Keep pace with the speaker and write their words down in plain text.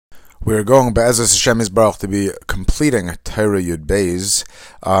We're going, Be'ezus Hashem Yisbarach, to be completing Torah Yud Beis,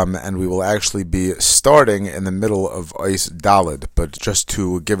 and we will actually be starting in the middle of Ois Daled. But just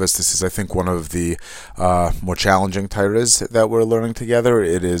to give us, this is, I think, one of the more challenging Torahs that we're learning together.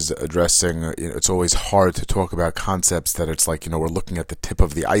 It is addressing, it's always hard to talk about concepts that it's like, we're looking at the tip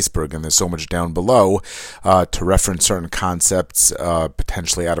of the iceberg and there's so much down below. To reference certain concepts,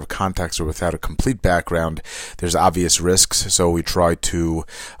 potentially out of context or without a complete background, there's obvious risks. So we try to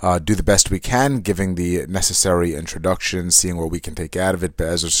do the best we can, giving the necessary introduction, seeing what we can take out of it.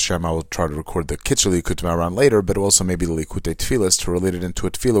 Be'ezus Hashem, I will try to record the Kitzur Likutei Moharan later, but also maybe the Likutei Tehillas to relate it into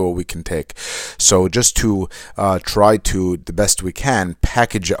a Tefillah, what we can take. So just to try to, the best we can,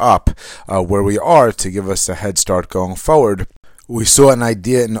 package up where we are to give us a head start going forward. We saw an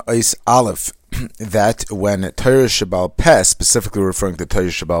idea in Ois Aleph that when Torah Shebal Peh, specifically referring to Torah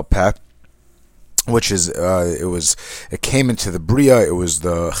Shebal Peh, which is, it came into the Bria, it was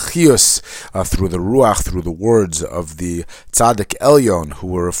the Chiyus, through the Ruach, through the words of the Tzaddik Elyon, who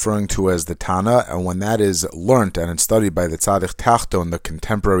we're referring to as the Tana, and when that is learnt and it's studied by the Tzaddik Tachton, the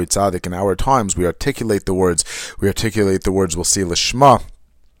contemporary Tzaddik in our times, we articulate the words, we'll see Lishma,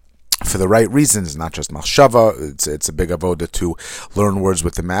 for the right reasons, not just machshava. It's a big avoda to learn words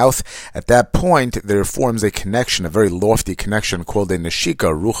with the mouth. At that point, there forms a connection, a very lofty connection called a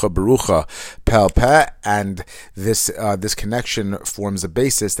neshika, rucha berucha, pel peh, and this connection forms a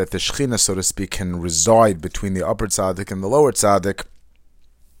basis that the Shechina, so to speak, can reside between the upper tzaddik and the lower tzaddik,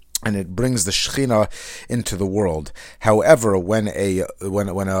 and it brings the Shechina into the world. However, when a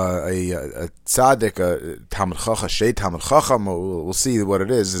tzaddik, a Talmid Chacham, Shei Talmid Chacham, we'll see what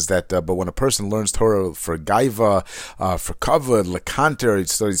it is that, but when a person learns Torah for gaiva, for kavod, lekanter, he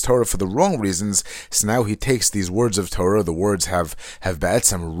studies Torah for the wrong reasons, so now he takes these words of Torah, the words have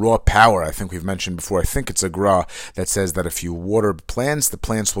some raw power. I think we've mentioned before, I think it's a gra that says that if you water plants, the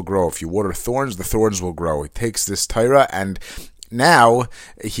plants will grow. If you water thorns, the thorns will grow. He takes this Torah, and now,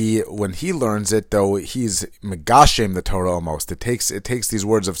 when he learns it, though, he's megashem the Torah almost. It takes these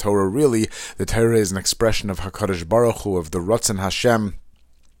words of Torah. Really, the Torah is an expression of Hakadosh Baruch Hu, of the Ratzon Hashem.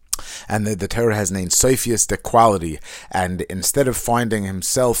 And the Torah has an ein sofiistic quality, and instead of finding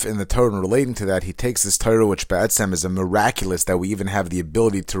himself in the Torah and relating to that, he takes this Torah, which Ba'etzem is a miraculous that we even have the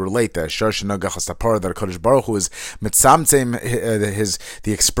ability to relate. That Shar Shenagach HaSapar, that HaKadosh Baruch Hu is mitzamtzem,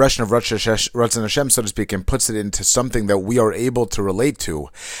 the expression of Ratzon Hashem, so to speak, and puts it into something that we are able to relate to.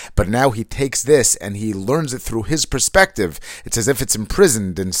 But now he takes this and he learns it through his perspective. It's as if it's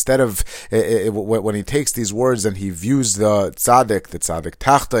imprisoned. Instead of when he takes these words and he views the tzaddik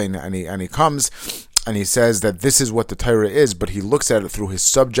Tachta, and he comes and he says that this is what the Torah is, but he looks at it through his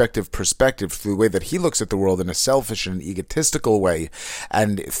subjective perspective, through the way that he looks at the world in a selfish and egotistical way,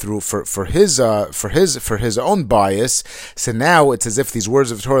 and through for his own bias. So now it's as if these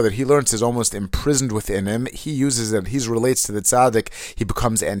words of Torah that he learns is almost imprisoned within him. He uses it. He relates to the tzaddik. He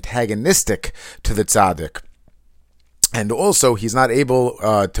becomes antagonistic to the tzaddik. And also, he's not able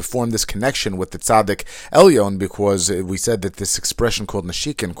to form this connection with the Tzaddik Elyon, because we said that this expression called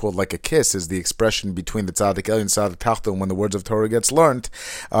Neshikin, called like a kiss, is the expression between the Tzaddik Elyon and Tzaddik Tachton when the words of Torah gets learned,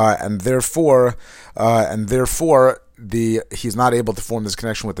 and therefore, he's not able to form this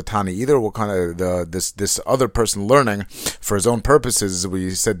connection with the Tani either. What kind of this other person learning for his own purposes?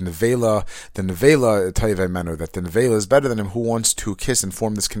 We said the Nevela Tayvei Menu, that the Nevela is better than him, who wants to kiss and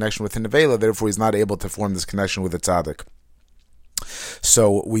form this connection with the Nevela. Therefore, he's not able to form this connection with the Tzaddik.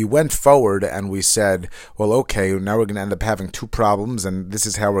 So we went forward and we said, well, okay, now we're going to end up having two problems, and this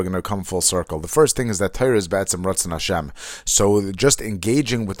is how we're going to come full circle. The first thing is that Torah is Ba'etzem Ratzon Hashem. So just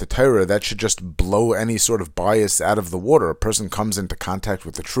engaging with the Torah, that should just blow any sort of bias out of the water. A person comes into contact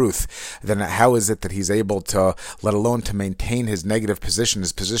with the truth, then how is it that he's able to, let alone to maintain his negative position,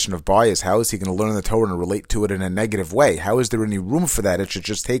 his position of bias? How is he going to learn the Torah and relate to it in a negative way? How is there any room for that? It should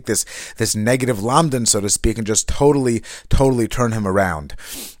just take this negative lamdan, so to speak, and just totally turn him around.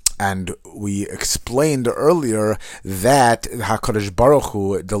 And we explained earlier that HaKadosh Baruch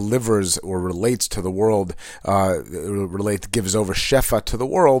Hu delivers or relates to the world, gives over Shefa to the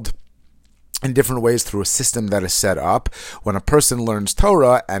world in different ways through a system that is set up. When a person learns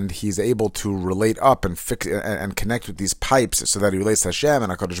Torah and he's able to relate up and fix and connect with these pipes, so that he relates to Hashem,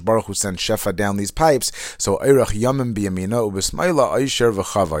 and HaKadosh Baruch Hu sends Shefa down these pipes. So Eirach Yamim B'Yamina Ubismaila Aisher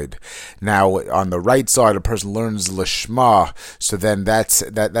V'Chavayd. Now on the right side, a person learns Lishma. So then that's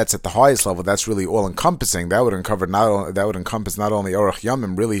at the highest level. That's really all encompassing. That would encompass not only Eirach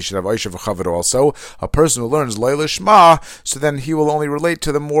Yamim. Really, he should have Aisher V'Chavayd also. A person who learns Leila Shma, so then he will only relate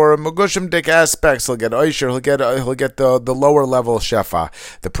to the more Megushim Dik aspects. He'll get Oisher, he'll get the lower level Shefa.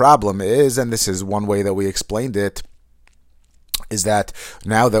 The problem is, and this is one way that we explained it, is that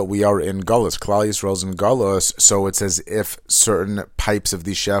now that we are in Galus, Klal Yisrael's in Galus, so it's as if certain pipes of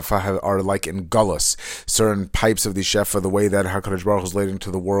the Shefa are like in Galus. Certain pipes of the Shefa, the way that HaKadosh Baruch Hu is leading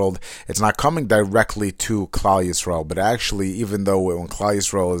to the world, it's not coming directly to Klal Yisrael, but actually, even though when Klal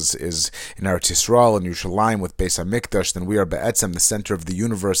Yisrael is in Eretz Yisrael and Yerushalayim with Beis HaMikdash, then we are Be'etzem, the center of the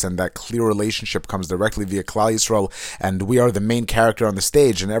universe, and that clear relationship comes directly via Klal Yisrael, and we are the main character on the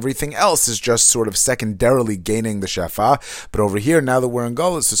stage, and everything else is just sort of secondarily gaining the Shefa. But over here, now that we're in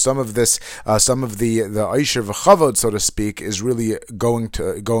Galus, so some of this, some of the Aisher v'Chavod, so to speak, is really going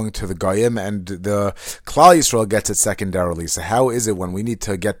to the Goyim, and the Klal Yisrael gets it secondarily. So how is it when we need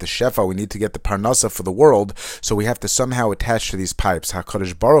to get the Shefa, we need to get the Parnasa for the world, so we have to somehow attach to these pipes?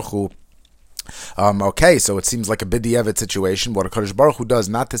 HaKadosh Baruch Hu. Okay, so it seems like a b'diavad situation. What HaKadosh Baruch Hu does,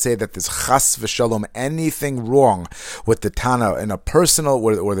 not to say that there's chas v'shalom anything wrong with the Tana in a personal,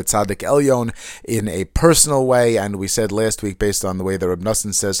 or the Tzaddik Elyon in a personal way, and we said last week, based on the way that Reb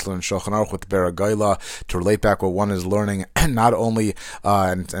Nosson says to learn Shulchan Aruch with the Beragayla, to relate back what one is learning, not only,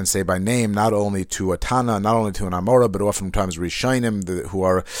 and say by name, not only to a Tana, not only to an Amora, but oftentimes Rishonim, who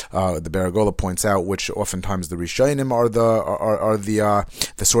are, the Beragayla points out, which oftentimes the Rishonim are the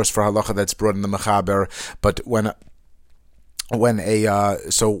source for halacha that's brought in the Mechaber. But when the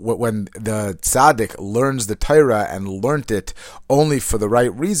tzaddik learns the Torah and learnt it only for the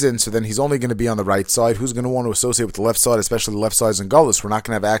right reason, so then he's only going to be on the right side. Who's going to want to associate with the left side, especially the left side is in Galus? We're not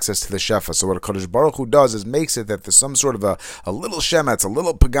going to have access to the Shefa. So what HaKadosh Baruch Hu does is makes it that there's some sort of a little shemetz, a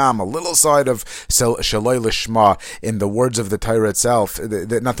little pagam, a little side of shaloi lishma in the words of the Torah itself.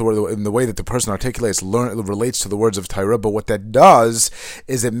 Not the word, in the way that the person articulates, relates to the words of Torah. But what that does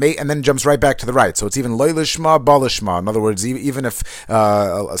is and then jumps right back to the right. So it's even loy lishma, ba lishma. In other words, even if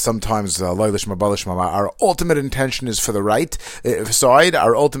sometimes loy lishma, ba lishma, our ultimate intention is for the right side.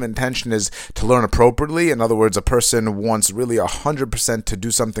 Our ultimate intention is to learn appropriately. In other words, a person wants really 100% to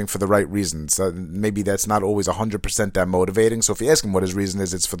do something for the right reasons. Maybe that's not always 100% that motivating. So if you ask him what his reason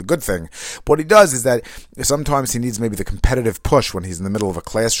is, it's for the good thing. But what he does is that sometimes he needs maybe the competitive push when he's in the middle of a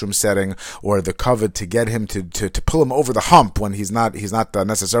classroom setting, or the covet to get him to pull him over the hump when he's not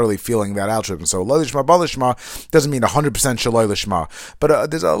necessarily feeling that altruism. So loy lishma, ba lishma doesn't mean 100% shaloi lishma.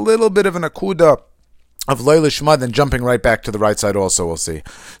 But there's a little bit of an akuda of loy lishma, then jumping right back to the right side also, we'll see.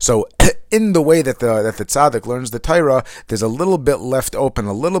 So in the way that the tzaddik learns the Torah, there's a little bit left open,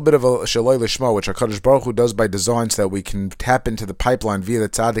 a little bit of a shaloi lishma, which HaKadosh Baruch Hu does by design, so that we can tap into the pipeline via the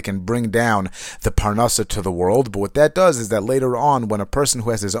tzaddik and bring down the parnasa to the world. But what that does is that later on, when a person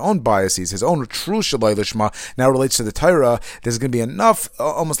who has his own biases, his own true shaloi lishma, now relates to the Torah, there's going to be enough,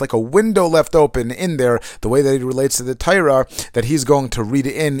 almost like a window left open in there, the way that he relates to the Torah, that he's going to read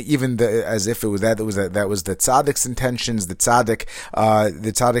in, even as if it was that was the tzaddik's intentions, the tzaddik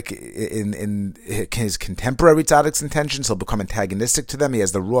in his contemporary tzaddik's intentions, he'll become antagonistic to them. He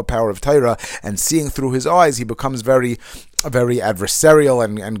has the raw power of Torah, and seeing through his eyes, he becomes very, very adversarial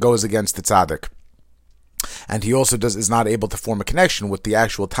and goes against the tzaddik. And he also is not able to form a connection with the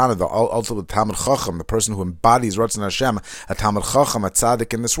actual Tana, also the Talmid Chacham, the person who embodies Ratzon Hashem, a Talmid Chacham, a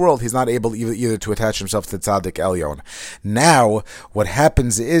tzaddik in this world. He's not able either to attach himself to the tzaddik Elyon. Now, what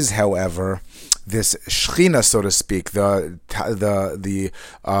happens is, however, this Shechina, so to speak, the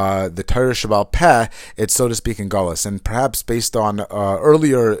Torah Shabbat Peh, it's so to speak in Galus, and perhaps based on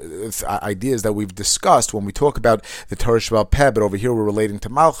earlier ideas that we've discussed when we talk about the Torah Shabbat Peh, but over here we're relating to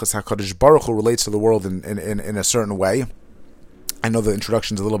Malchus. HaKadosh Baruch Hu relates to the world in a certain way. I know the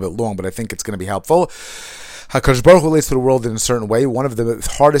introduction's a little bit long, but I think it's going to be helpful. HaKadosh Baruch Hu relates to the world in a certain way. One of the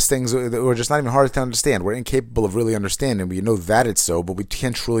hardest things, or just not even hard to understand, we're incapable of really understanding. We know that it's so, but we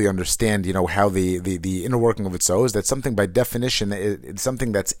can't truly understand, how the inner working of it so is that something by definition, it's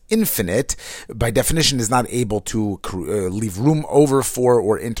something that's infinite, by definition is not able to leave room over for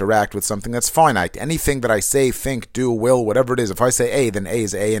or interact with something that's finite. Anything that I say, think, do, will, whatever it is, if I say A, then A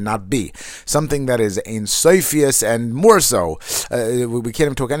is A and not B. Something that is ein sofius and more so. We can't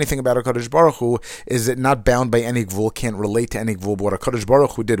even talk anything about HaKadosh Baruch Hu, is it not bound by any gvul, can't relate to any gvul. But what HaKadosh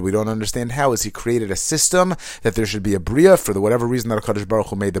Baruch Hu did, we don't understand how, is he created a system that there should be a bria for whatever reason that HaKadosh Baruch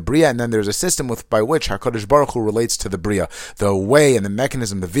Hu made the bria, and then there's a system by which HaKadosh Baruch Hu relates to the bria. The way and the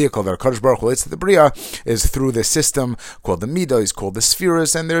mechanism, the vehicle that HaKadosh Baruch Hu relates to the bria is through the system called the midos, called the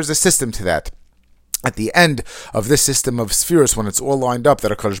spheres, and there's a system to that. at the end of this system of spheres, when it's all lined up,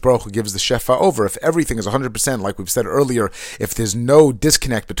 that HaKadosh Baruch Hu gives the Shefa over. If everything is 100%, like we've said earlier, if there's no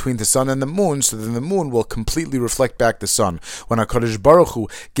disconnect between the sun and the moon, so then the moon will completely reflect back the sun. When HaKadosh Baruch Hu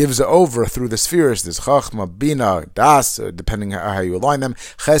gives over through the spheres, there's Chachma, Bina, Das, depending on how you align them,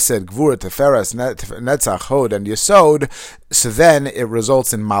 Chesed, Gvura, Teferes, Netzach, Hod, and Yesod, so then it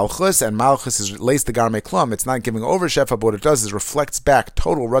results in Malchus, and Malchus is Leis the Garmei Klum. It's not giving over Shefa, but what it does is reflects back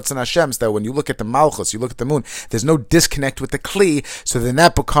total Ratzon Hashem, so that when you look at the Malchus, you look at the moon, there's no disconnect with the Kli, so then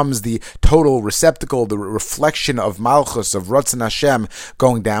that becomes the total receptacle, the reflection of Malchus, of Ratzon Hashem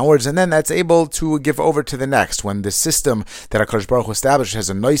going downwards, and then that's able to give over to the next. When the system that HaKadosh Baruch Hu established has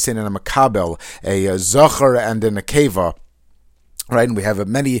a Noisin and a Makabel, a Zachar and a Nekeva, right, and we have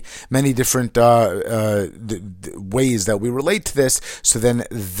many different ways that we relate to this. So then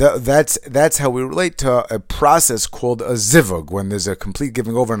that's how we relate to a process called a zivug, when there's a complete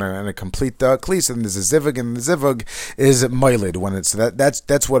giving over and a complete kli. So then there's a zivug, and the zivug is moiled when it's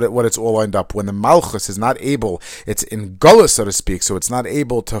that's what it's all lined up. When the malchus is not able, it's in gullus, so to speak. So it's not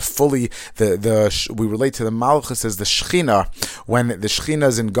able to fully we relate to the malchus as the shechina. When the shechina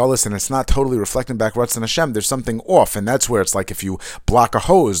is in gullus and it's not totally reflecting back Ratzon Hashem, there's something off, and that's where it's like if you block a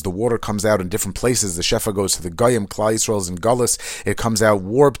hose, the water comes out in different places. The Shefa goes to the Goyim, Klal Yisrael's in Gullus. It comes out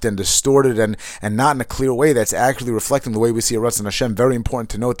warped and distorted and not in a clear way that's actually reflecting the way we see a Ratzon Hashem. Very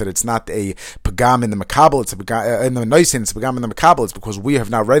important to note that it's not a Pagam in the Makabel, it's a Pagam in the Noisin, it's a Pagam in the Makabel. It's because we have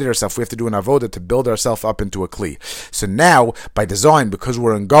not readied ourselves. We have to do an avoda to build ourselves up into a Kli. So now, by design, because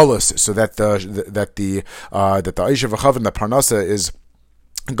we're in Gullus, so that the Aisha V'chav and the Parnasa is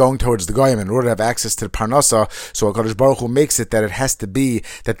going towards the Goyim in order to have access to the Parnasa, so HaKadosh Baruch Hu makes it that it has to be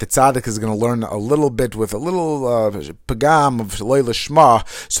that the tzaddik is going to learn a little bit with a little pagam of Loi Lishma,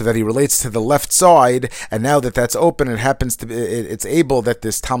 so that he relates to the left side, and now that that's open, it happens to be, it's able that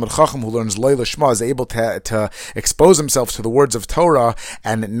this Talmud Chacham who learns Loi Lishma is able to expose himself to the words of Torah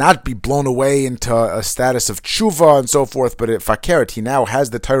and not be blown away into a status of tshuva and so forth, but fakeret, he now has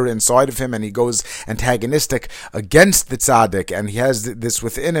the Torah inside of him, and he goes antagonistic against the tzaddik, and he has this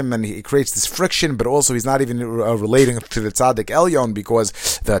within him, and he creates this friction, but also he's not even relating to the tzaddik elyon, because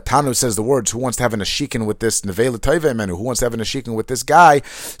the Tanu says the words, who wants to have an ashikin with this nevela tayve menu, who wants to have an ashikin with this guy?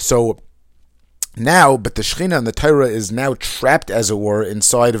 So now, but the Shekhinah and the Torah is now trapped, as it were,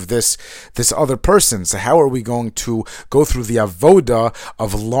 inside of this other person. So how are we going to go through the avoda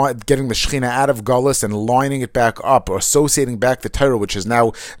of getting the Shekhinah out of Gullus and lining it back up, or associating back the Torah, which is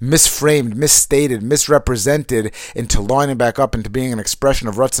now misframed, misstated, misrepresented, into lining back up into being an expression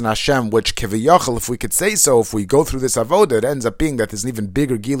of Ratzon Hashem, which Kiviyachal, if we could say so, if we go through this avoda, it ends up being that there's an even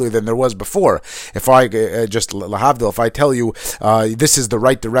bigger Gilui than there was before. If I, just lahavdil, if I tell you, this is the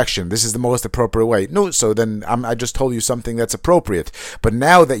right direction, this is the most appropriate way. No, so then I just told you something that's appropriate. But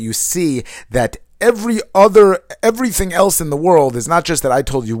now that you see that everything else in the world is not just that I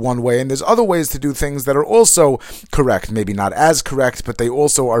told you one way, and there's other ways to do things that are also correct, maybe not as correct, but they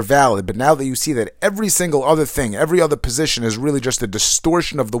also are valid. But now that you see that every single other thing, every other position is really just a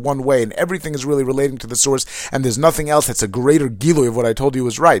distortion of the one way, and everything is really relating to the source, and there's nothing else that's a greater gilui of what I told you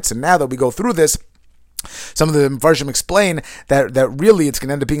was right. So now that we go through this, some of the Mfarshim explain that really it's going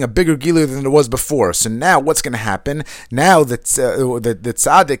to end up being a bigger gilui than it was before. So now what's going to happen? Now that the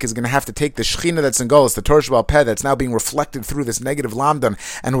tzaddik is going to have to take the shechina that's in Golos, the Torah Sheba'al Peh that's now being reflected through this negative lamdan,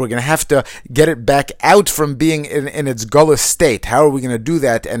 and we're going to have to get it back out from being in its Golos state. How are we going to do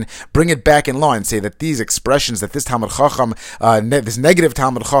that and bring it back in line? Say that these expressions that this Talmud Chacham, this negative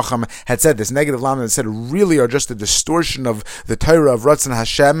Talmud Chacham had said, this negative lamdan had said, really are just a distortion of the Torah of Ratzon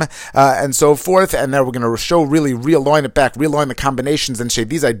Hashem, and so forth, and now we're going to realign it back, realign the combinations, and say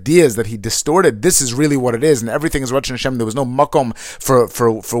these ideas that he distorted, this is really what it is, and everything is Ratzon Hashem. There was no makom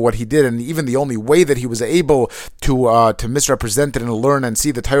for what he did, and even the only way that he was able to misrepresent it and learn and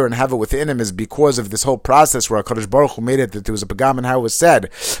see the Torah and have it within him is because of this whole process where HaKadosh Baruch Hu made it that there was a pagam in how it was said.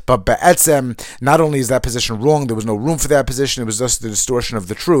 But be'etzem, not only is that position wrong, there was no room for that position, it was just the distortion of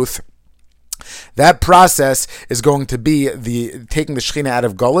the truth. That process is going to be taking the Shekhinah out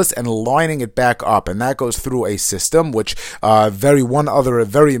of Gullus and lining it back up, and that goes through a system which very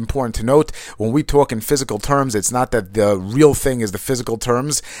important to note. When we talk in physical terms, it's not that the real thing is the physical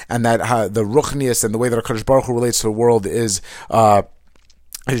terms, and that the Ruchnius and the way that HaKadosh Baruch Hu relates to the world is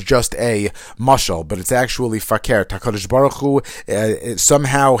is just a mashal, but it's actually fakir. HaKadosh Baruch Hu,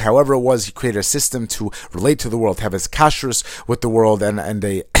 somehow, however it was, he created a system to relate to the world, to have his kashrus with the world, and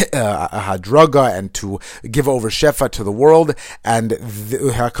a hadraga, and to give over shefa to the world. And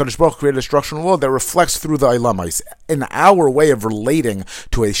HaKadosh Baruch Hu created a structure in the world that reflects through the ilamais. In our way of relating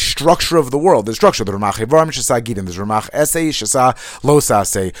to a structure of the world, the structure, the Ramach Evarim Shasa Gidin, there's Ramach Esei Shasa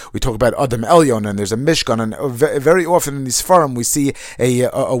Losase. We talk about Adam Elyon, and there's a Mishkan, and very often in these forum we see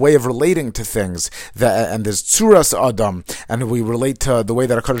a way of relating to things, and there's Tzuras Adam, and we relate to the way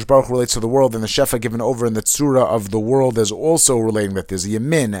that HaKadosh Baruch Hu relates to the world, and the Shefa given over in the Tzura of the world is also relating that there's a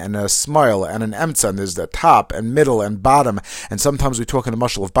Yamin, and a smile, and an Emtza, and there's the top, and middle, and bottom, and sometimes we talk in a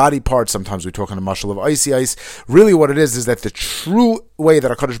mushal of body parts, sometimes we talk in a mushal of icy ice. Really what it is that the true way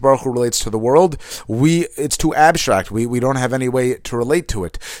that HaKadosh Baruch Hu relates to the world, it's too abstract. We don't have any way to relate to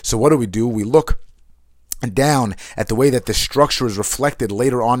it. So what do? We look down at the way that the structure is reflected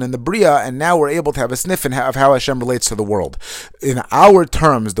later on in the Bria, and now we're able to have a sniff of how Hashem relates to the world. In our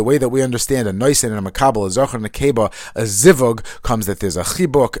terms, the way that we understand a noisin and a makabel, a zachar and a keba, a zivug, comes that there's a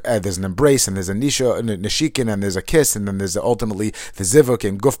chibuk, there's an embrace, and there's a nishikin, and there's a kiss, and then there's ultimately the zivuk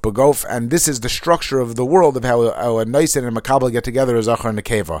and guf bagof, and this is the structure of the world of how a noisin and a makabel get together as zachar and a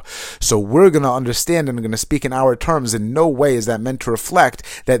keva. So we're going to understand and going to speak in our terms. In no way is that meant to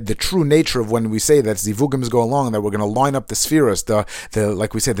reflect that the true nature of when we say that zivug go along, and that we're going to line up the spheres, the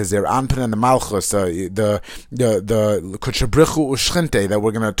like we said, the Zer Anpin and the Malchus, the Kutshabrichu Ushchinte, that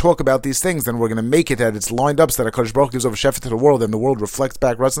we're going to talk about these things, and we're going to make it that it's lined up so that HaKadosh Baruch Hu gives over Shefa to the world, and the world reflects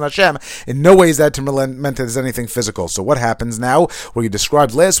back Ratzon Hashem. In no way is that meant that there's anything physical. So what happens now, where you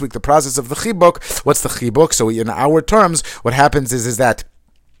described last week the process of the Chibuk, what's the Chibuk? So in our terms, what happens is that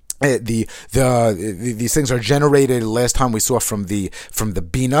these things are generated. Last time we saw from the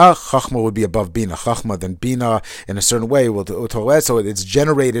bina, chachma would be above bina, chachma then bina in a certain way. So it's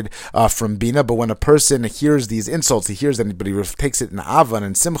generated from bina. But when a person hears these insults, he hears that, but he takes it in avan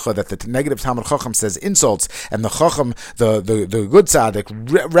and simcha that the negative Talmud Chacham says insults, and the Chacham, the good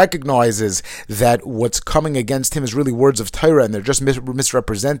tzaddik, recognizes that what's coming against him is really words of Torah, and they're just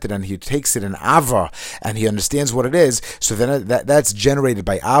misrepresented, and he takes it in ava, and he understands what it is. So then that's generated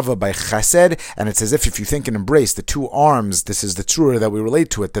by ava, by chesed, and it's as if you think an embrace, the two arms, this is the tzura that we relate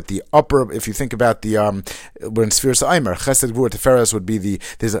to it, that the upper, if you think about the, we're in Spheres Aimer, chesed gvura teferes would be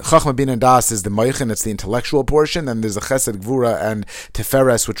there's a chachma bin and das is the moichin, it's the intellectual portion, and there's a chesed gvura and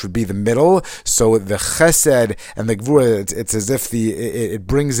teferes, which would be the middle. So the chesed and the gvura, it's as if it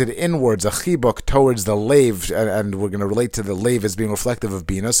brings it inwards, a chibuk towards the leiv, and we're going to relate to the leiv as being reflective of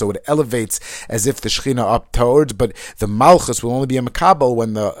bina, so it elevates as if the shechina up towards, but the malchus will only be a makabel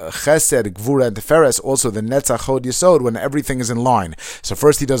when the chesed, gvura, and teferes, also the netzach hod yesod, when everything is in line. So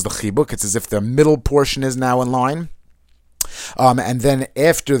first he does the chibuk, it's as if the middle portion is now in line. And then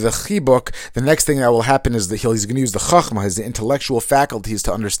after the chibuk, the next thing that will happen is that he's going to use the chachma, his intellectual faculties,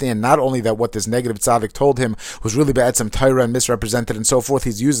 to understand not only that what this negative tzaddik told him was really bad, some Torah and misrepresented and so forth.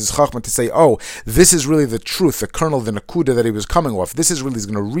 He's used his chachma to say, oh, this is really the truth, the kernel, the nakuda that he was coming off. This is really, he's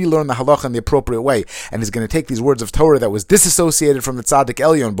going to relearn the halacha in the appropriate way, and he's going to take these words of Torah that was disassociated from the tzaddik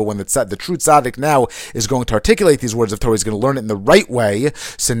elyon, but when the true tzaddik now is going to articulate these words of Torah, he's going to learn it in the right way.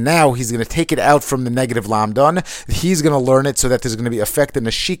 So now he's going to take it out from the negative lamdan. He's going to learn it so that there's going to be effect in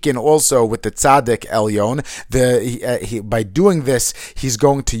the shikin also with the tzaddik elyon. By doing this, he's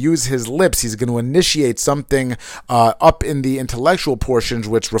going to use his lips. He's going to initiate something up in the intellectual portions,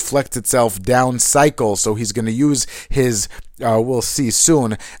 which reflects itself down cycle. So he's going to use his we'll see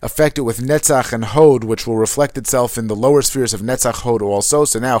soon, affect it with Netzach and Hod, which will reflect itself in the lower spheres of Netzach Hod also.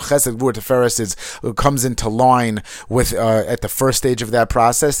 So now Chesed Gvur Teferes comes into line with at the first stage of that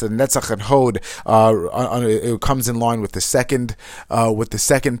process. The Netzach and Hod it comes in line with the second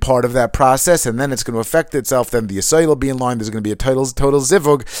part of that process, and then it's going to affect itself. Then the Yisrael will be in line. There's going to be a total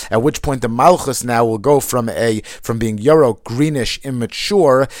zivug, at which point the Malchus now will go from being yarok, greenish,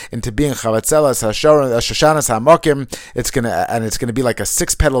 immature, into being Chavatzelas Shoshanas Hamakim. It's going to be like a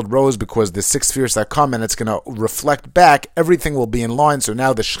six-petaled rose, because the six spheres that come, and it's going to reflect back. Everything will be in line. So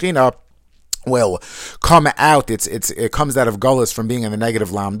now the Shechina will come out. It comes out of Gullus from being in the negative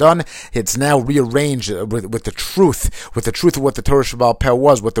lamdan. It's now rearranged with the truth of what the Torah Shabbal Peh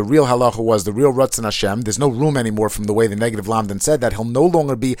was, what the real halacha was, the real Ratzon Hashem. There's no room anymore from the way the negative lamdan said that. He'll no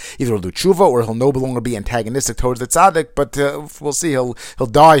longer be either do tshuva, or he'll no longer be antagonistic towards the tzaddik. But we'll see. He'll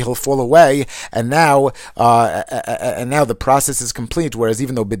die. He'll fall away. And now the process is complete. Whereas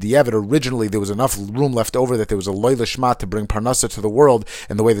even though b'diavad originally there was enough room left over that there was a loy lishma to bring parnasa to the world,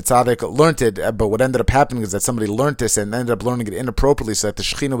 and the way the tzaddik learned it, but what ended up happening is that somebody learned this and ended up learning it inappropriately, so that the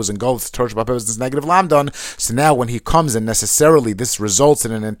Shekhinah was engulfed with Torah Shabbat this negative lamdan. So now when he comes and necessarily this results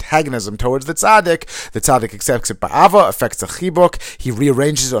in an antagonism towards the tzaddik accepts it ba'ava, affects the chibuk. He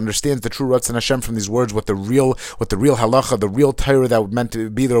rearranges, understands the true Ratzon Hashem from these words, what the real halacha, the real Torah that was meant to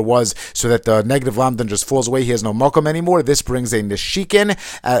be there was, so that the negative lamdan just falls away. He has no makom anymore. This brings a neshikin,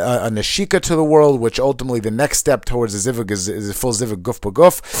 a neshika to the world, which ultimately the next step towards the zivug is a full zivug guf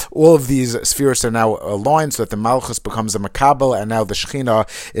b'guf. All of these spheres are now aligned, so that the malchus becomes a makabel, and now the Shekhinah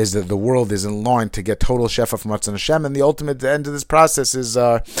is the world is in line to get total shefa from Ratzon Hashem, and the ultimate end of this process is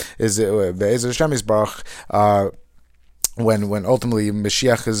Be'ezer Hashem Yisbarach. When ultimately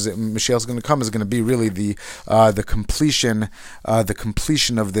Mashiach is going to come, is going to be really the completion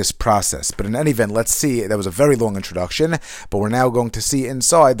of this process. But in any event, let's see. That was a very long introduction, but we're now going to see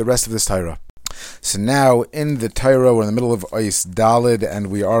inside the rest of this Torah. So now in the Torah, we're in the middle of Ois Dalid,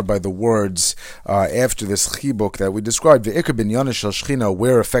 and we are by the words after this chibuk that we described, the Ikar Binyana Shel Shechina,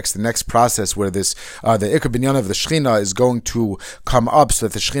 where affects the next process, where this the Ikar Binyana of the Shechina is going to come up, so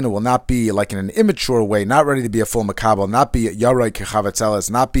that the Shechina will not be like in an immature way, not ready to be a full makabel, not be yarai kechavetzeles,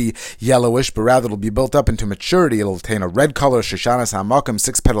 not be yellowish, but rather it'll be built up into maturity. It'll attain a red color, Shoshanas Hamakim,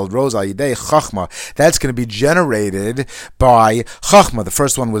 6-petaled rose, al yidei chachma. That's going to be generated by chachma. The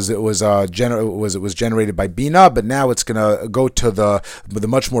first one was generated by Bina, but now it's going to go to the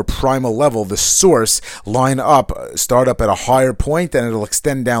much more primal level, the source, start up at a higher point, and it'll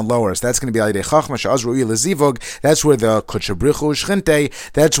extend down lower. So that's going to be Alidei Chachma She'azru'i Lezivug. That's where the Kutshabrichu Shchinte,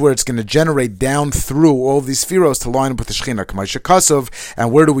 that's where it's going to generate down through all of these spheros to line up with the Shechina. K'may Shekasov.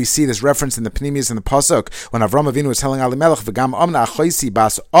 And where do we see this reference in the Pnimius and the Pasuk? When Avram Avinu was telling Avimelech, V'gam Amna Achoisi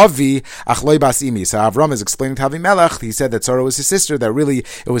Bas Avi Achloi Bas Imi. So Avram is explaining to Avimelech, he said that Sarah was his sister, that really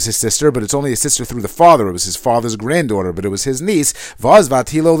it was his sister, but it's only his sister through the father. It was his father's granddaughter, but it was his niece. Vaz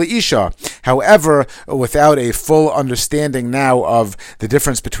Vatilo Leisha. However, without a full understanding now of the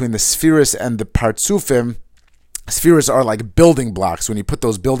difference between the spheres and the partsufim, spheres are like building blocks. When you put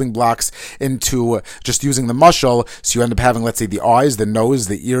those building blocks into just using the mashal, so you end up having, let's say, the eyes, the nose,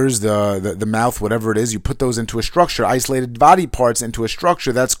 the ears, the mouth, whatever it is, you put those into a structure, isolated body parts into a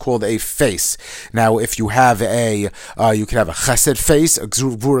structure, that's called a face. Now, if you have you could have a chesed face, a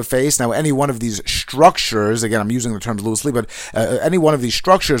gvura face. Now, any one of these structures, again, I'm using the terms loosely, but any one of these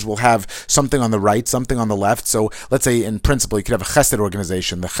structures will have something on the right, something on the left. So, let's say, in principle, you could have a chesed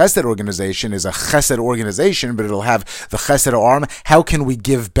organization. The chesed organization is a chesed organization, but it'll have the chesed arm. How can we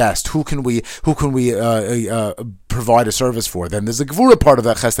give best? Who can we provide a service for? Then there's a gvura part of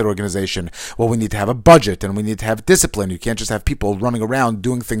that chesed organization. Well, we need to have a budget and we need to have discipline. You can't just have people running around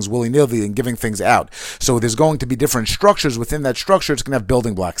doing things willy-nilly and giving things out. So there's going to be different structures within that structure. It's going to have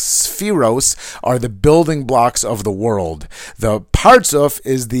building blocks. Spheros are the building blocks of the world. The parts of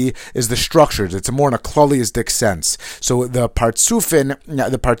is the structures. It's more in a kloliistic sense. So the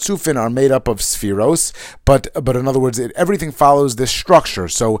partsufin are made up of spheros, but in other words, everything follows this structure.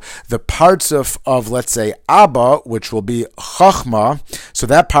 So the parts of let's say Abba, which will be Chachma, so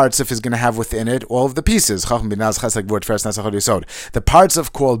that partsuf is going to have within it all of the pieces. The parts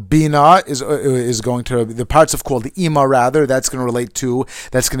of called Bina is going to, the parts of called Ima rather, that's going to relate to,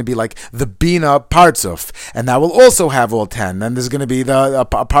 that's going to be like the Bina partsuf, and that will also have all 10. Then there's going to be the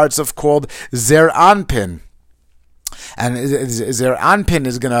parts of called Zer Anpin. And Zer Anpin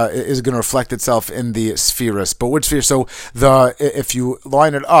is gonna reflect itself in the spheres. But which sphere? So if you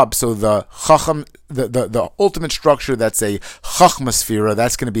line it up, so the Chacham, the ultimate structure that's a Chachma sphera,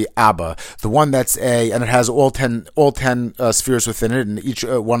 that's going to be Abba. The one that's and it has all 10 spheres within it, and each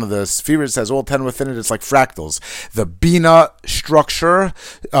one of the spheres has all 10 within it. It's like fractals. The Bina structure,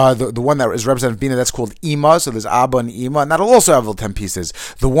 the one that is represented Bina, that's called Ima. So there's Abba and Ima, and that'll also have all 10 pieces.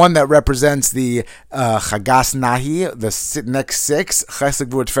 The one that represents the Chagas Nahi, the next 6, Chesed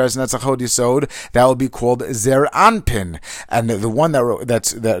Gvur Tiferes Netzach Hod Yisod, that will be called Zer Anpin, and the one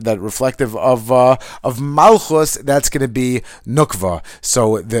that's reflective of Malchus, that's going to be Nukva.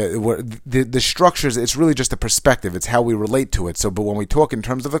 So the structures, it's really just a perspective. It's how we relate to it. So, but when we talk in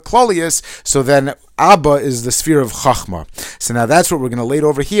terms of the Klolius, so then Abba is the sphere of Chachma. So now that's what we're going to lay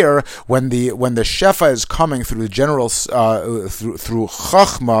over here when the Shefa is coming through the general through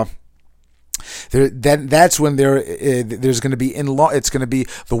Chachma. That's when there's going to be it's going to be,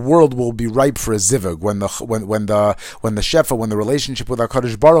 the world will be ripe for a zivug when the shefa, when the relationship with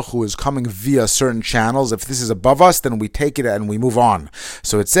HaKadosh Baruch Hu is coming via certain channels. If this is above us, then we take it and we move on.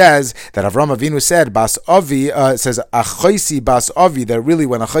 So it says that Avraham Avinu said Bas Avi, it says Achoisi Bas Avi, that really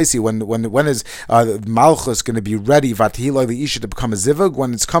when Achoisi, when is Malchus going to be ready Tehilla the Isha to become a zivug,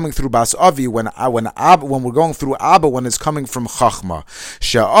 when it's coming through Bas Avi, when we're going through Abba, when it's coming from Chachma.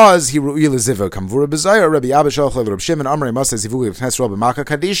 Sha'az he ru'il zivug. Kamvura b'zayir Rabbi Abba shalach Rabbi Shimon Amrei Masa zivug Knesset b'Malka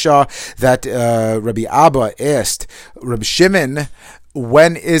Kadisha, that Rabbi Abba asked Rabbi Shimon,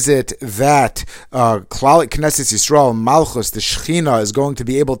 when is it that Klal Knesset Yisrael Malchus, the Shechina, is going to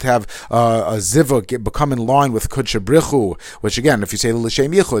be able to have a zivug become in line with Kodesh Brichu? Which again, if you say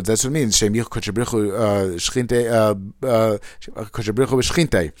l'shem yichud, that's what it means. Shem yichud Kodesh Brichu Kodesh Brichu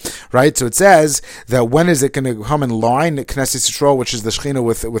v'Shechinte, right? So it says that when is it going to come in line Knesset Yisrael, which is the Shechina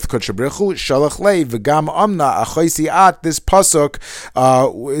with Kodesh Brichu? Shalach lei v'gam amna achoisi at, this pasuk,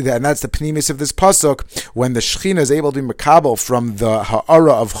 and that's the pnimis of this pasuk. When the Shechina is able to be makabel from the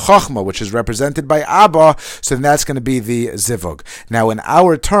ha'ara of Chachma, which is represented by Abba, so then that's going to be the zivug. Now, in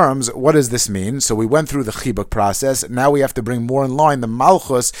our terms, what does this mean? So we went through the chibuk process. Now we have to bring more in line the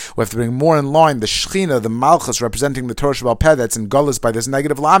Malchus. We have to bring more in line the Shechina, the Malchus, representing the Torah Shebal Peh that's in Gullus by this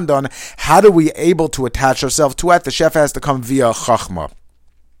negative lamdon. How do we able to attach ourselves to it? The shefa has to come via Chachma.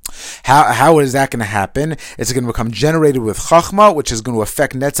 How is that going to happen? It's going to become generated with Chachma, which is going to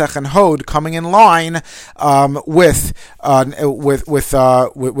affect Netzach and Hod coming in line with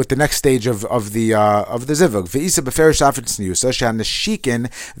the next stage of the Zivug. Ve'isa beferish afetz niyusa she'an neshikin.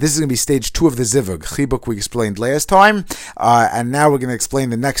 This is going to be stage 2 of the Zivug. Chibuk we explained last time, and now we're going to explain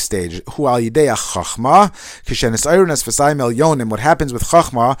the next stage. Hu al yidei Chachma kishenes ayrunas v'sayim el yonim. What happens with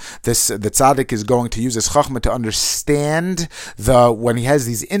Chachma? The tzaddik is going to use his Chachma to understand when he has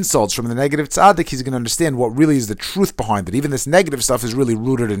these insults from the negative tzaddik, he's going to understand what really is the truth behind it. Even this negative stuff is really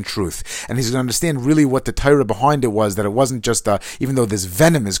rooted in truth. And he's going to understand really what the Torah behind it was, that it wasn't just, even though this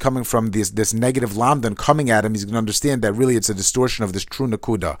venom is coming from this negative lamdan coming at him, he's going to understand that really it's a distortion of this true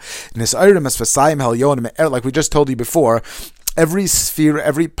nakuda. Like we just told you before, every sphere,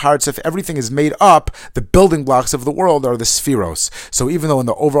 every parts of everything is made up. The building blocks of the world are the spheros. So even though in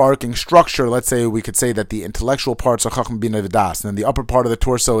the overarching structure, let's say we could say that the intellectual parts are Chacham Bina V'das, and then the upper part of the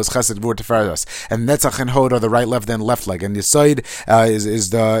torso is Chesed Gvur Tiferes, and Netzach and Hod are the right, left, and left leg, and the side is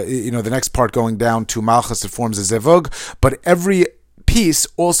the next part going down to Malchus that forms a Zevug. But every piece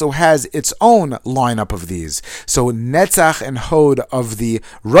also has its own lineup of these. So Netzach and Hod of the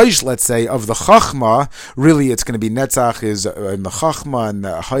Reish, let's say, of the Chachma, really it's going to be Netzach is in the Chachma, and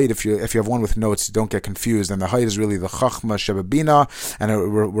the Hod, if you have one with notes, you don't get confused, and the Hod is really the Chachma Shebabina, and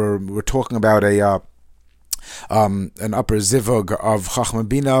we're talking about an upper zivug of Chachma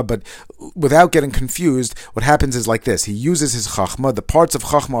Bina, but without getting confused, what happens is like this. He uses his Chachma. The parts of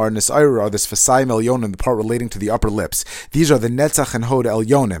Chachma are Nisayra, are the Sfasayim Elyonim, the part relating to the upper lips. These are the Netzach and Hod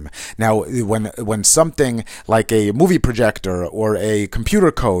Elyonim. Now, when something like a movie projector or a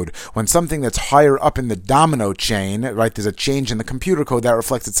computer code, when something that's higher up in the domino chain, right, there's a change in the computer code, that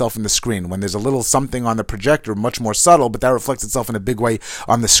reflects itself in the screen. When there's a little something on the projector, much more subtle, but that reflects itself in a big way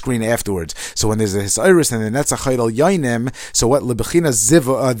on the screen afterwards. So when there's a Hisayrus and the Netzach Hod Elyonim, so what Lebechina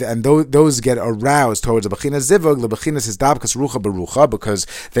Zivug, and those get aroused towards the Bechina Zivug, Lebechina is Dabkas Rucha Berucha, because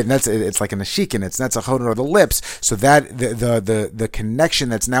it's like a Neshikin, it's Netzach Hod or the lips, so that the connection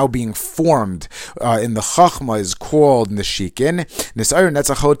that's now being formed in the Chachma is called Neshikin. Nisayr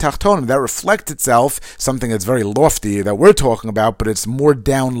Netzach Hod Tachtonim, that reflects itself, something that's very lofty that we're talking about, but it's more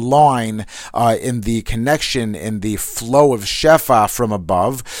down line in the connection, in the flow of Shefa from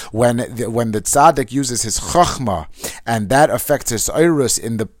above, when the tzaddik uses his Chachma, and that affects his Iris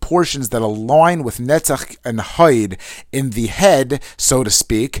in the portions that align with Netzach and Hod in the head, so to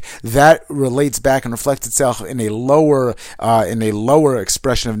speak, that relates back and reflects itself in a lower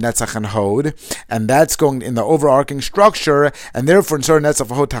expression of Netzach and Hod, and that's going in the overarching structure, and therefore in certain Netzach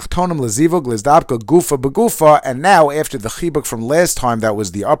Hod Tachtonim Lezivug Lezdabka Gufa Begufa, and now after the Chibuk from last time, that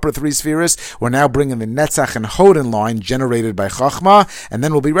was the upper three spheres, we're now bringing the Netzach and Hod in line generated by Chachma, and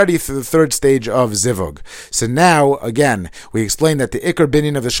then we'll be ready for the third stage of Zivug. So now, again, we explained that the Ikar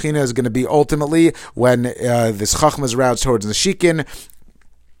Binyan of the Shechina is going to be ultimately when this Chachma is aroused towards the Shikin,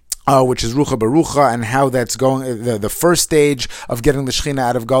 which is Rucha Barucha, and how that's going. The first stage of getting the Shechina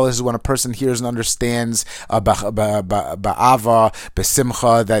out of Galus is when a person hears and understands Ba'ava,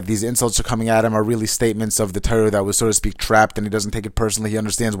 Besimcha, that these insults are coming at him are really statements of the Torah that was, so to speak, trapped, and he doesn't take it personally. He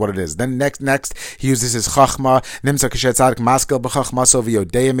understands what it is. Then next he uses his Chachma. Nimsa Kashet Tzadik Maskel B'Chachma So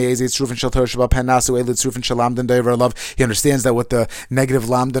V'Yodei Me'ezei Tzrufin Shel Torah Sheba Pen Nasu Eilu Tzrufin Shel Lamdan Dover Love. He understands that what the negative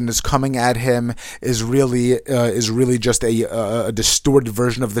Lamdan is coming at him is really just a distorted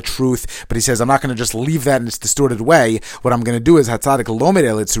version of the truth, but he says, I'm not going to just leave that in its distorted way. What I'm going to do is Hatzadik Lomed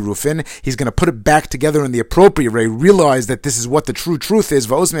El Tzurufin. He's going to put it back together in the appropriate way, realize that this is what the true truth is.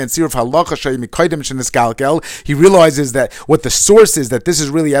 He realizes that what the source is, that this is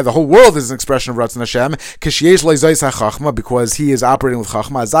really, the whole world is an expression of Ratzon Hashem, because he is operating with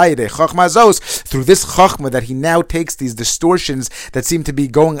Chachma, through this Chachma that he now takes these distortions that seem to be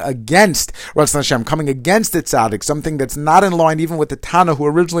going against Ratzon Hashem, coming against the Tzaddik, something that's not in line even with the Tana who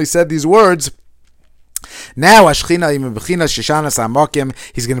originally said these words. Now, he's going to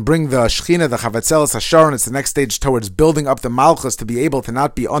bring the Shechina, the Chavatzelis Hasharon. It's the next stage towards building up the Malchus to be able to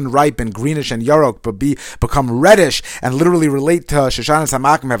not be unripe and greenish and yarok, but become reddish and literally relate to Shoshanas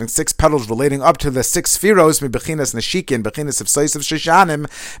Hamakim, having 6 petals relating up to the 6 Spheros, Bechinas Neshikin, Bechinas of Sais of Shoshanim,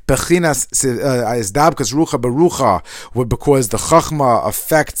 Bechinas Izdabkas Rucha Barucha, because the Chachma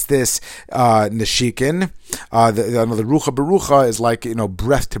affects this Neshikin. The Rucha Barucha is like,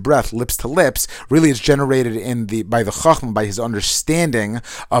 breath to breath, lips to lips. Really, it's generated by the Chachma, by his understanding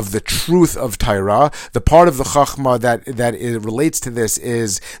of the truth of Torah. The part of the Chachma that it relates to this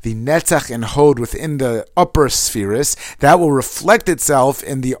is the Netzach and Hod within the upper spheres. That will reflect itself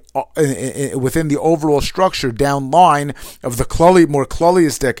in the within the overall structure down line of the more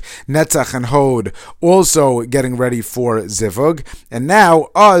kloliistic Netzach and Hod, also getting ready for Zivug. And now,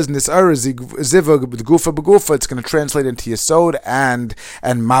 Az Nis'ar Zivug B'Gufa B'Gufa, it's going to translate into Yesod and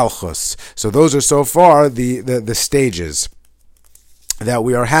Malchus. So those are so far the stages that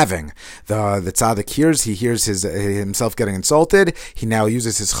we are having. The tzaddik hears himself getting insulted. He now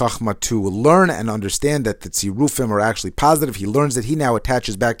uses his chachma to learn and understand that the tzirufim are actually positive. He learns that he now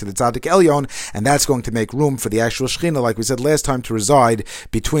attaches back to the tzaddik elyon, and that's going to make room for the actual shechina, like we said last time, to reside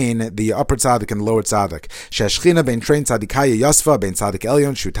between the upper tzaddik and the lower tzaddik. Sheshchina bein train tzaddikaya yasva bein tzaddik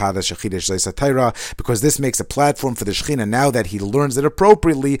elyon shutada shechidesh zeisatayra, because this makes a platform for the shechina now that he learns it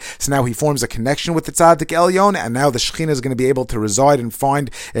appropriately. So now he forms a connection with the tzaddik elyon, and now the shechina is going to be able to reside and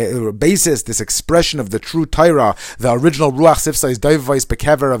find a basis, this expression of the true Torah, the original Ruach Sifsais Doivais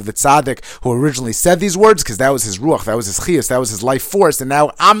Bekever of the Tzaddik who originally said these words, because that was his Ruach, that was his Chias, that was his life force, and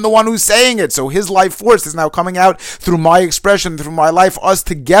now I'm the one who's saying it, so his life force is now coming out through my expression, through my life, us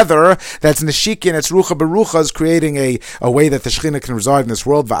together. That's Neshikin, it's Rucha Berucha, is creating a way that the Shechina can reside in this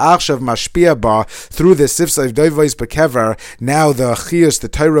world. Va'achshav Mashpia Ba, through this Sifsais Doivais Bekever, now the Chias, the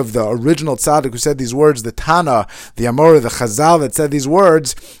Torah of the original Tzaddik who said these words, the Tana, the Amora, the Chazal that said these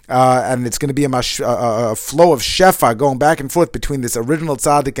words, and it's going to be a flow of shefa going back and forth between this original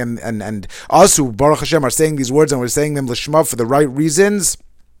tzaddik and us who, Baruch Hashem, are saying these words, and we're saying them l'shma for the right reasons.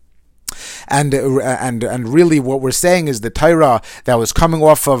 And really what we're saying is the Torah that was coming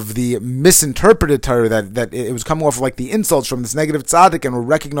off of the misinterpreted Torah, that it was coming off of like the insults from this negative tzaddik, and we're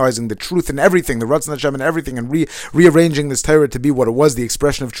recognizing the truth in everything, the Ratzon Hashem in everything, and rearranging this Torah to be what it was, the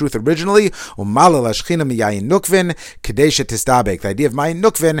expression of truth originally. The idea of Mayin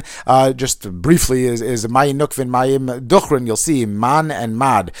Nukvin, just briefly, is Mayin Nukvin, Mayim Duchrin. You'll see Man and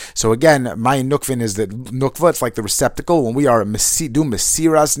Mad. So again, Mayin Nukvin is the Nukva, it's like the receptacle. When we are do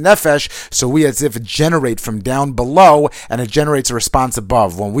Mesiras Nefesh, so we as if generate from down below, and it generates a response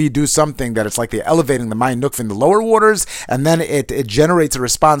above. When we do something that it's like they're elevating the Mayin Nukvin, the lower waters, and then it generates a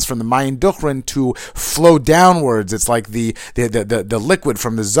response from the Mayin Duchrin to flow downwards. It's like the liquid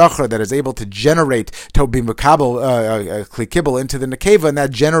from the Zachar that is able to generate Tobi Makabel Klikibel into the Nekeva, and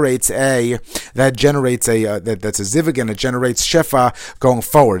that's a Zivig, and it generates Shefa going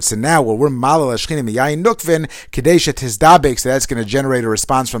forward. So now when we're Malal Ashchinim Yayin Nukvin, Kadesha Tizdabek, so that's going to generate a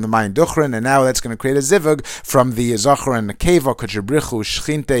response from the Mayin Duchrin, and now that's going to create a Zivug from the Zachar and Nekeva, Kachabrichu,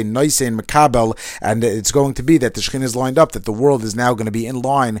 Shchinte, Noisein, Makabel, and it's going to be that the Shechina is lined up, that the world is now going to be in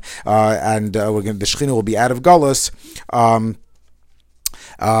line, and the Shechina will be out of Gullus,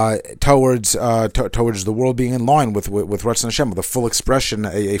 towards the world being in line with Ratzon Hashem, with a full expression,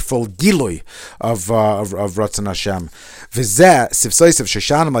 a full gilui of Ratzon Hashem. V'zeh sifsoisav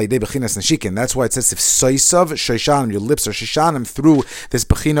shoshanim al yidei bechinas neshikin. That's why it says sifsoisav shoshanim. Your lips are shoshanim through this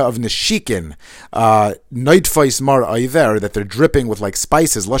bechina of neshikin. Neitfais mar ayver, that they're dripping with like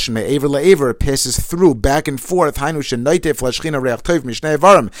spices. Lashon me'aver le'aver, it passes through back and forth. Hainu shenaitef lashchina reach tov mishnei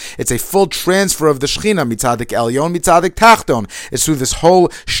avarim. It's a full transfer of the shchina mitzadik elyon mitzadik tachton. It's through this whole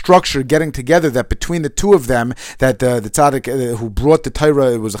structure getting together that between the two of them, that the tzaddik who brought the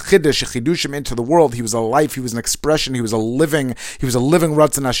Torah, it was a chidushim into the world. He was a life, he was an expression, he was a living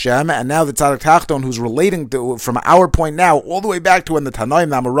Ratzon Hashem. And now the tzaddik Tachton, who's relating to, from our point now, all the way back to when the Tanaim,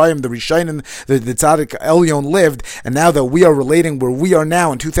 the Amoraim, the Rishonim, the tzaddik Elyon lived, and now that we are relating where we are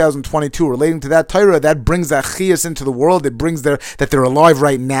now in 2022, relating to that Torah, that brings that chiyas into the world. It brings that they're alive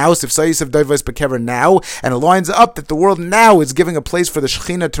right now, now, and it lines up that the world now is giving a place for the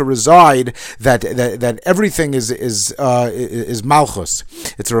Shekhinah to reside. That everything is Malchus.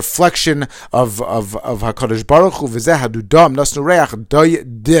 It's a reflection of Hakadosh Baruch Hu. V'zeh hadudam nasnu reach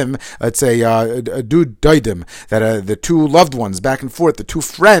doidim. It's a dud doidim, that the two loved ones back and forth, the two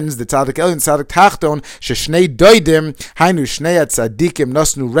friends, the tzaddik elyon, tzaddik tachton, sheshnei doidim, hainu shnei tzaddikim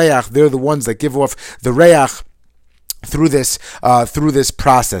nasnu reach. They're the ones that give off the reach through this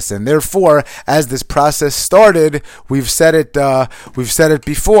process. And therefore, as this process started, we've said it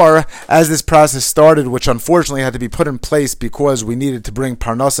before, as this process started, which unfortunately had to be put in place because we needed to bring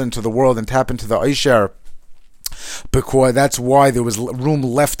Parnasa into the world and tap into the Aisher, because that's why there was room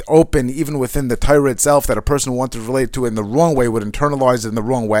left open even within the Torah itself, that a person who wanted to relate to it in the wrong way would internalize it in the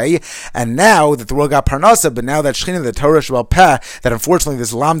wrong way. And now that the world got Parnasa, but now that Shechina, the Torah Shebal Peh, that unfortunately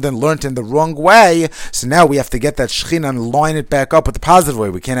this Lamdan learned in the wrong way, so now we have to get that Shechina and line it back up with the positive way.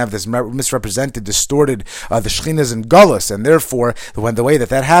 We can't have this misrepresented, distorted, the Shechinas in Gullus, and therefore the way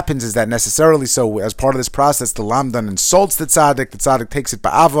that happens is that necessarily, so as part of this process, the Lamdan insults the tzaddik takes it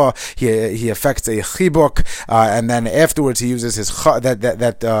ba'ava, he affects a chibuk, and then afterwards he uses his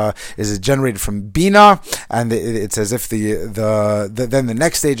that is generated from bina, and it's as if then the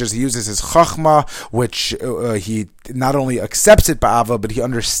next stage is he uses his chachma, which he not only accepts it ba'ava, but he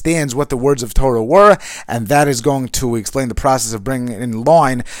understands what the words of Torah were, and that is going to explain the process of bringing in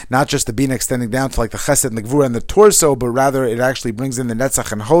line not just the bina extending down to like the chesed and the gvura and the torso, but rather it actually brings in the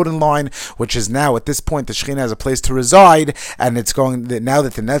netzach and hod in line, which is now at this point the Shekhinah has a place to reside, and it's going now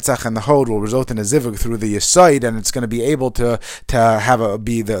that the netzach and the hod will result in a zivug through the yesod, and it's going to be able to have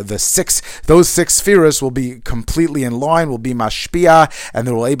be the six, those six spheres will be completely in line, will be mashpia, and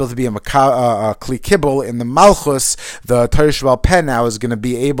there will able to be a kli kibble in the malchus. The Torah Shebal Peh now is going to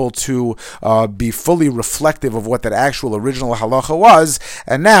be able to be fully reflective of what that actual original halacha was,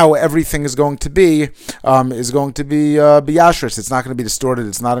 and now everything is going to be biyashris. It's not going to be distorted.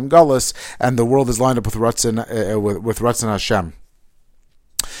 It's not in gullus, and the world is lined up with Ratzon Hashem.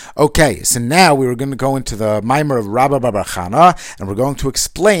 Okay, so now we were going to go into the Maimer of Rabba Bar Chana, and we're going to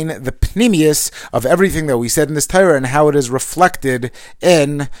explain the pnimius of everything that we said in this Torah and how it is reflected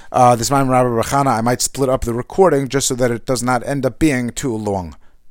in this Maimer of Rabba Bar Chana. I might split up the recording just so that it does not end up being too long.